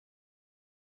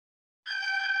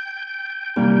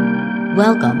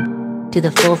Welcome to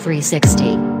the Full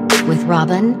 360 with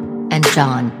Robin and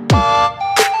John.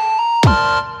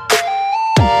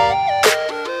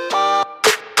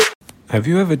 Have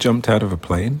you ever jumped out of a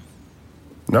plane?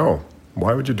 No.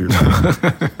 Why would you do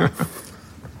that?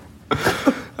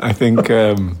 I think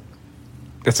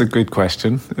it's a good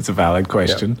question. It's a valid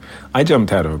question. Yeah. I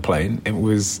jumped out of a plane. It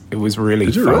was really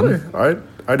fun. Did you really?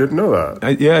 I didn't know that.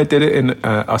 I did it in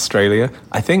Australia.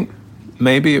 I think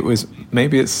maybe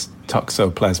it's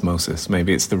toxoplasmosis.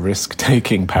 Maybe it's the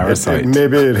risk-taking parasite.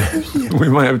 We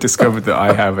might have discovered that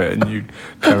I have it and you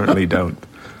currently don't.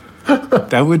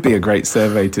 That would be a great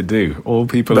survey to do. All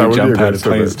people who jump out of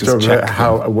planes just check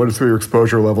what is your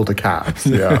exposure level to cats?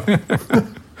 Yeah.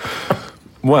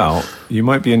 Well, you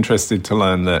might be interested to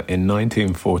learn that in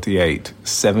 1948,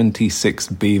 76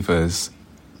 beavers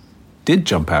did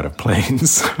jump out of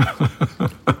planes.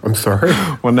 I'm sorry?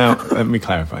 Well, now, let me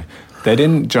clarify. They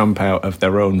didn't jump out of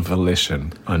their own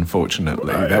volition,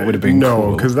 unfortunately. That would have been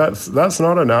cool. No, because that's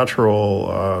not a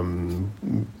natural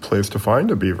place to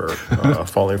find a beaver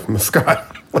falling from the sky.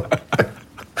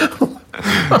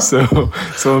 So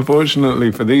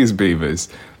unfortunately for these beavers,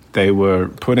 they were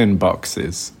put in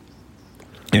boxes,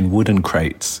 in wooden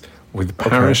crates, with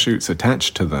parachutes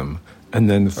attached to them, and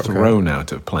then thrown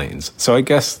out of planes. So I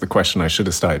guess the question I should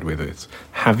have started with is,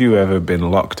 have you ever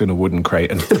been locked in a wooden crate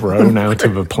and thrown out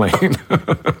of a plane?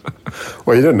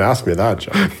 Well, you didn't ask me that,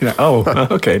 John. Yeah. Oh,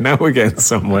 okay. Now we're getting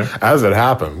somewhere. As it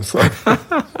happens.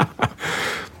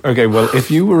 Okay, well, if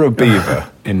you were a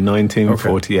beaver in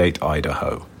 1948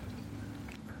 Idaho.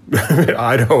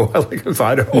 Idaho? I think it's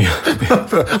Idaho.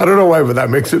 Yeah. I don't know why, but that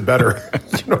makes it better.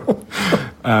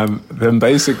 Then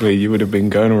basically you would have been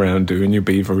going around doing your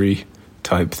beavery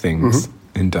type things,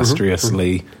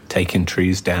 industriously taking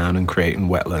trees down and creating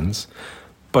wetlands.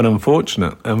 But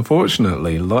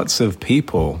unfortunately, lots of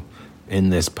people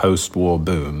in this post-war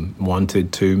boom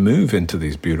wanted to move into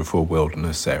these beautiful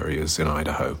wilderness areas in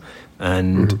Idaho.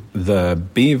 And the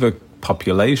beaver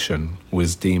population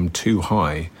was deemed too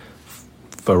high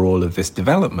for all of this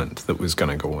development that was going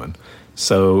to go on.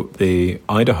 So the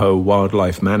Idaho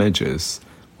wildlife managers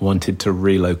wanted to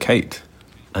relocate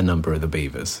a number of the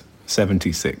beavers,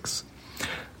 76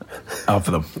 of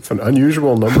them. It's an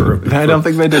unusual number of beavers. I don't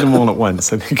think they did them all at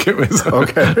once. I think it was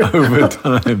over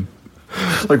time.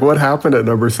 Like, what happened at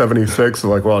number 76?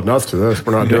 Like, well, nuts to this.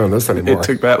 We're not doing this anymore. It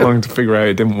took that long to figure out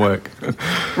it didn't work.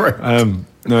 Right.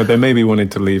 No, they maybe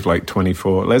wanted to leave like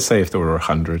 24. Let's say if there were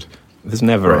 100. There's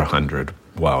never 100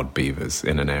 wild beavers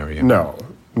in an area. No,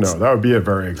 that would be a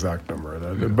very exact number.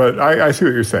 But I see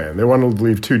what you're saying. They want to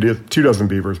leave two dozen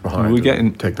beavers behind. We're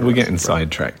getting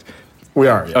sidetracked. We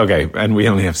are. Yeah. Okay, and we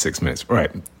only have 6 minutes. Right,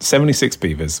 76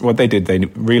 beavers. What they did, they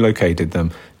relocated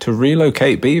them. To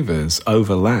relocate beavers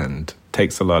over land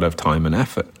takes a lot of time and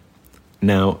effort.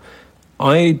 Now,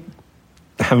 I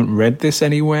haven't read this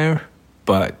anywhere,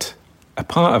 but a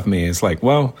part of me is like,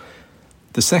 well,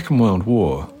 the Second World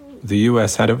War, the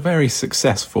US had a very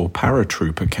successful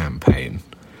paratrooper campaign.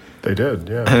 They did,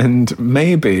 yeah. And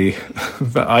maybe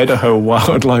the Idaho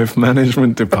Wildlife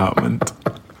Management Department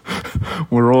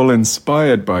were all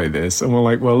inspired by this. And we're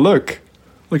like, well, look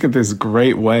at this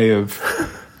great way of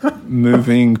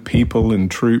moving people and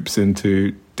troops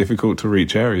into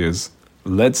difficult-to-reach areas.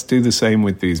 Let's do the same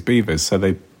with these beavers. So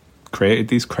they created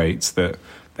these crates that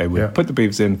they would put the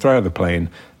beavers in, throw out the plane.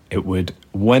 It would,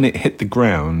 when it hit the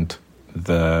ground,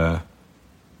 the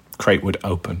crate would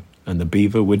open and the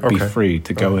beaver would be free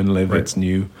to go and live its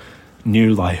new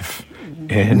life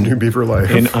new beaver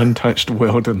life in untouched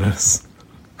wilderness.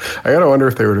 I gotta wonder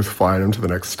if they were just flying them to the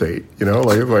next state,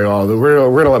 like oh, we're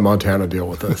gonna let Montana deal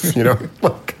with this,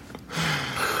 like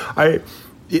I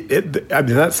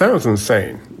mean, that sounds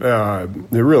insane.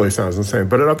 It really sounds insane.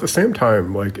 But at the same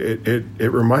time, like it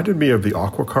reminded me of the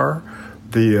Aqua car.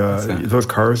 Those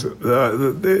cars in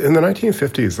the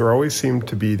 1950s, there always seemed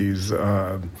to be these,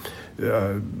 when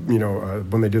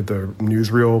they did the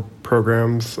newsreel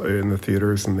programs in the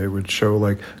theaters, and they would show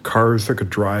like cars that could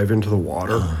drive into the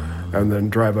water and then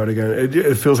drive out again.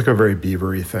 It feels like a very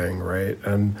beavery thing, right?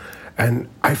 And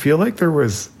I feel like there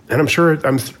was, and I'm sure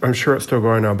it's still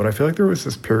going on, but I feel like there was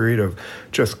this period of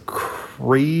just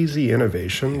crazy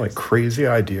innovation, like crazy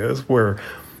ideas where.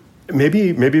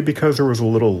 Maybe because there was a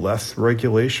little less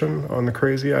regulation on the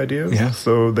crazy ideas. Yeah.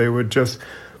 So they would just,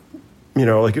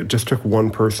 like it just took one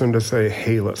person to say,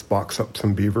 hey, let's box up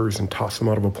some beavers and toss them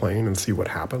out of a plane and see what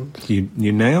happens. You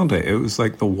nailed it. It was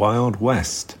like the Wild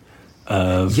West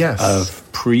of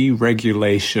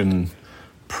pre-regulation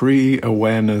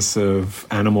pre-awareness of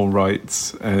animal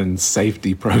rights and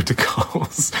safety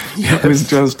protocols. Yes. It was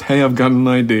just, hey, I've got an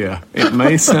idea. It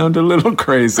may sound a little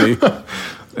crazy.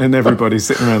 And everybody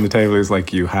sitting around the table is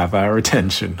like, you have our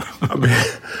attention.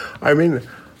 I mean,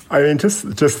 just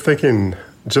thinking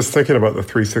about the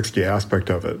 360 aspect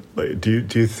of it. Like, do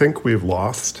you think we've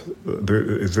lost?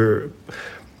 Is there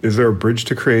a bridge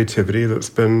to creativity that's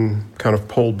been kind of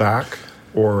pulled back,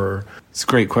 or? It's a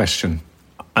great question.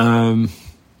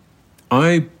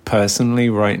 I personally,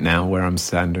 right now, where I'm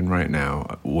standing right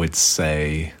now, would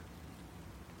say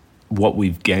what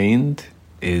we've gained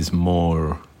is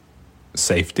more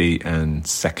safety and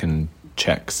second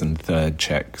checks and third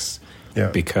checks. Yeah.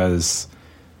 Because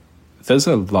there's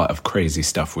a lot of crazy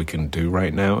stuff we can do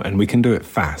right now, and we can do it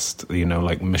fast,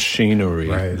 like machinery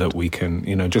that we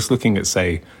can, just looking at,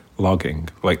 say, logging,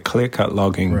 like clear-cut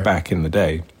logging back in the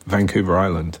day, Vancouver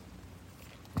Island,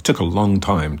 it took a long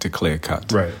time to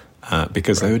clear-cut. Right.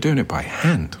 Because they were doing it by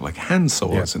hand, like hand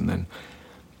saws, and then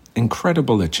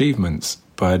incredible achievements,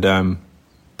 but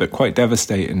quite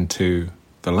devastating to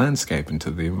the landscape and to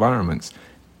the environments.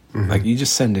 Mm-hmm. Like, you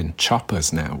just send in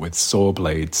choppers now with saw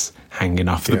blades hanging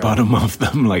off the bottom of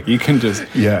them. Like, you can just...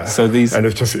 Yeah, so these, and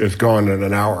it's gone in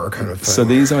an hour kind of thing. So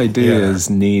these ideas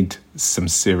need some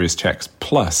serious checks.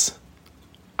 Plus,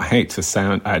 I hate to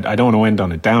sound... I don't want to end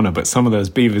on a downer, but some of those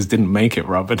beavers didn't make it,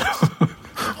 Robin.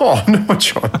 Oh, no,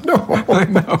 John, no.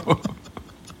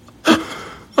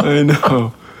 I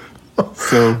know.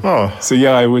 So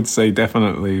yeah, I would say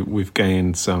definitely we've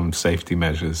gained some safety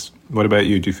measures. What about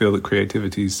you? Do you feel that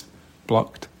creativity's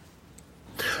blocked?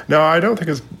 No, I don't think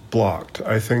it's blocked.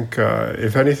 I think,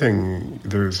 if anything,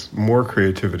 there's more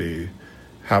creativity.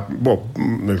 Well,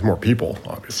 there's more people,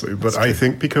 obviously, but I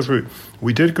think because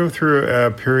we did go through a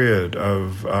period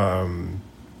of...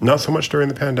 not so much during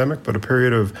the pandemic, but a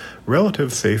period of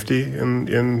relative safety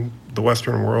in the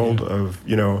Western world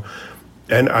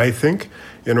and I think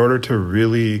in order to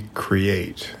really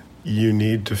create, you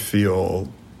need to feel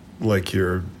like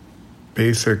your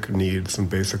basic needs and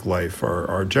basic life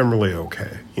are generally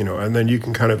okay, and then you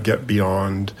can kind of get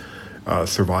beyond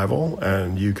survival,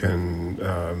 and you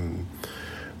can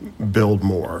build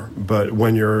more. But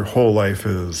when your whole life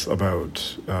is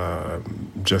about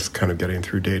just kind of getting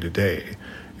through day to day,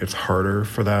 it's harder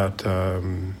for that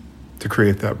to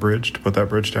create that bridge, to put that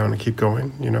bridge down and keep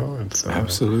going. It's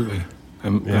absolutely.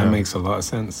 That makes a lot of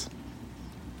sense.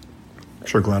 I'm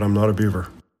sure glad I'm not a beaver.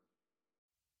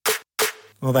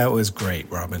 Well, that was great,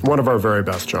 Robin. One of our very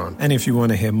best, John. And if you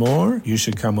want to hear more, you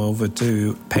should come over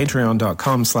to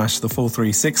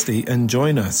patreon.com/thefull360 and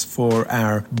join us for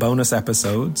our bonus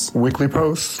episodes, weekly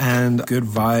posts, and good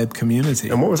vibe community.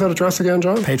 And what was that address again,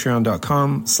 John?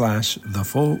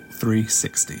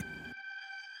 patreon.com/thefull360.